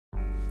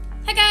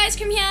Hi guys,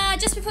 Krim here.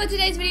 Just before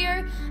today's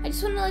video, I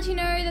just want to let you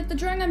know that the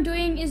drawing I'm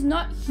doing is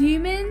not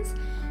humans.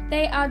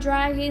 They are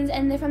dragons,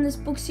 and they're from this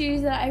book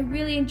series that I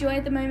really enjoy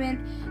at the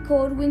moment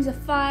called Wings of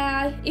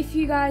Fire. If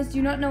you guys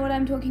do not know what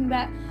I'm talking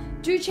about,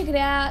 do check it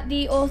out.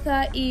 The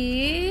author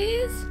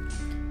is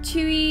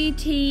Tui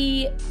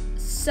T.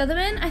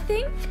 Sutherland, I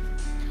think.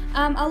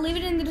 I'll leave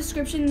it in the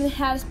description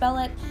how to spell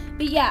it.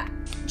 But yeah,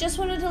 just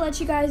wanted to let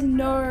you guys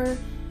know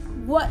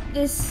what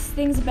this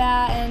thing's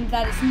about and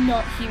that it's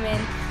not human.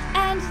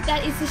 And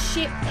that is the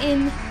ship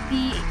in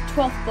the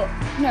 12th book.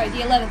 No,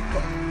 the 11th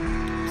book.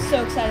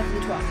 So excited for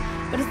the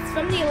 12th. But it's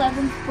from the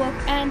 11th book,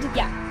 and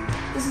yeah,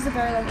 this is a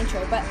very long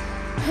intro. But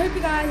I hope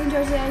you guys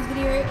enjoyed today's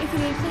video. If you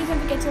did, please don't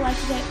forget to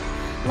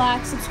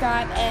like,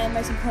 subscribe, and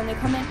most importantly,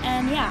 comment.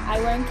 And yeah, I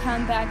won't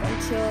come back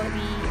until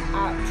the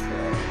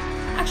outro.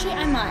 Actually,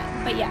 I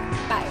might. But yeah,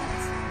 bye guys.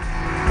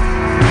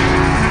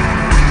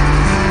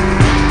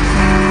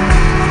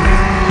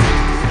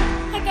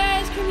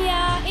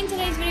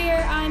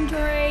 I'm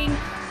drawing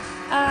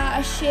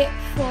a ship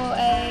for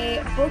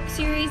a book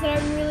series that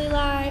I really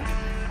like,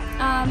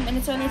 and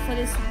it's only for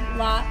this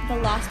the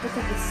last book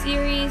of the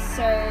series,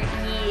 so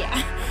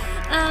yeah.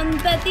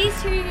 But these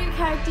two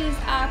characters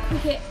are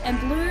Cricket and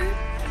Blue.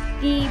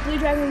 The blue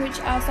dragon, which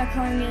I'll start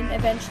calling him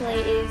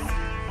eventually, is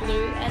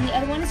Blue, and the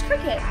other one is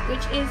Cricket,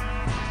 which is,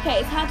 okay,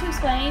 it's hard to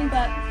explain,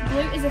 but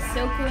Blue is a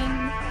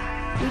silkling,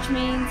 which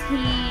means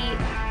he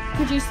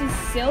produces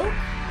silk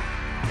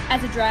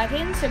as a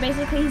dragon. So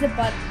basically he's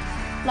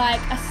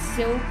like a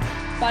silk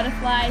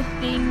butterfly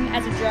thing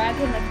as a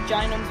dragon, like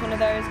Ginorm's one of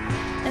those.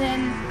 And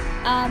then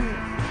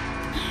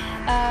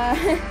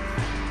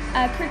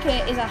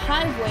Cricket is a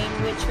hive wing,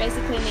 which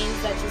basically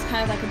means that she's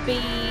kind of like a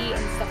bee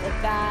and stuff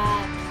like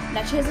that, and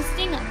that she has a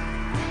stinger.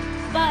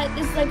 But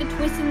there's like a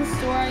twist in the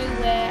story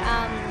where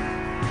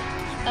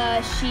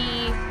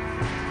she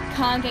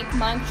can't get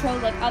mind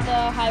controlled like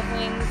other hive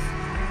wings.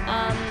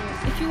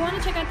 If you want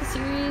to check out the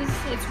series,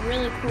 it's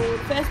really cool.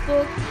 The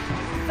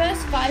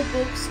first 5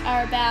 books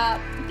are about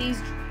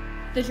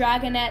the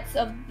dragonettes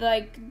of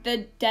like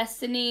the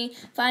Destiny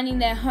finding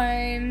their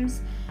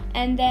homes,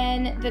 and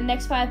then the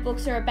next 5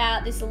 books are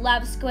about this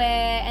lab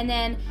square, and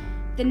then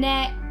the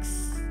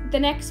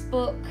next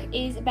book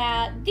is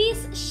about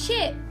this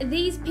ship,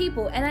 these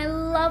people, and I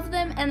love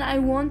them and I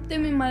want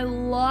them in my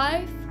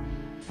life.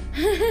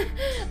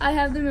 I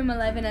have them in my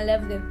life and I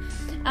love them.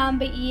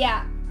 But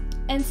yeah.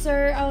 And so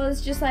I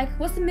was just like,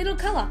 what's the middle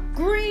color?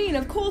 Green,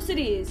 of course it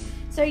is.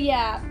 So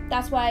yeah,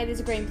 that's why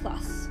there's a green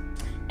plus.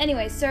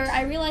 Anyway, so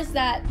I realized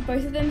that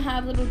both of them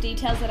have little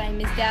details that I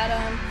missed out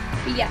on.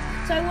 But yeah,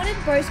 so I wanted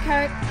both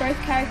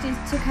characters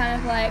to kind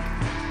of like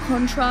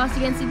contrast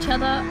against each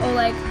other, or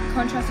like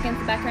contrast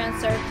against the background.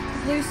 So the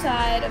blue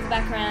side of the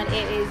background,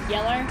 it is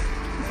yellow.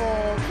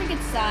 For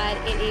Cricket's side,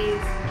 it is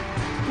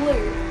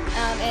blue.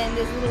 And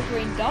there's little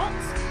green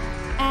dots.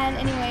 And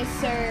anyway,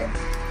 so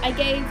I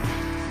gave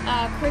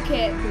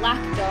Cricket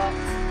black dots,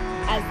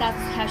 as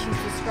that's how she's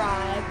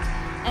described,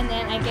 and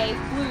then I gave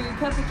Blue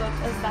purple dots,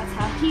 as that's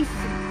how he's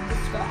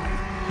described.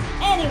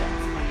 Anyways,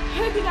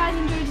 hope you guys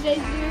enjoyed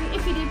today's video.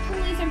 If you did,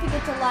 please don't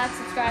forget to like,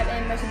 subscribe,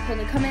 and most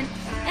importantly comment.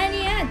 And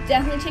yeah,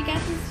 definitely check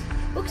out this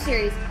book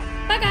series.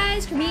 Bye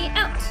guys, from me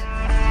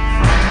out.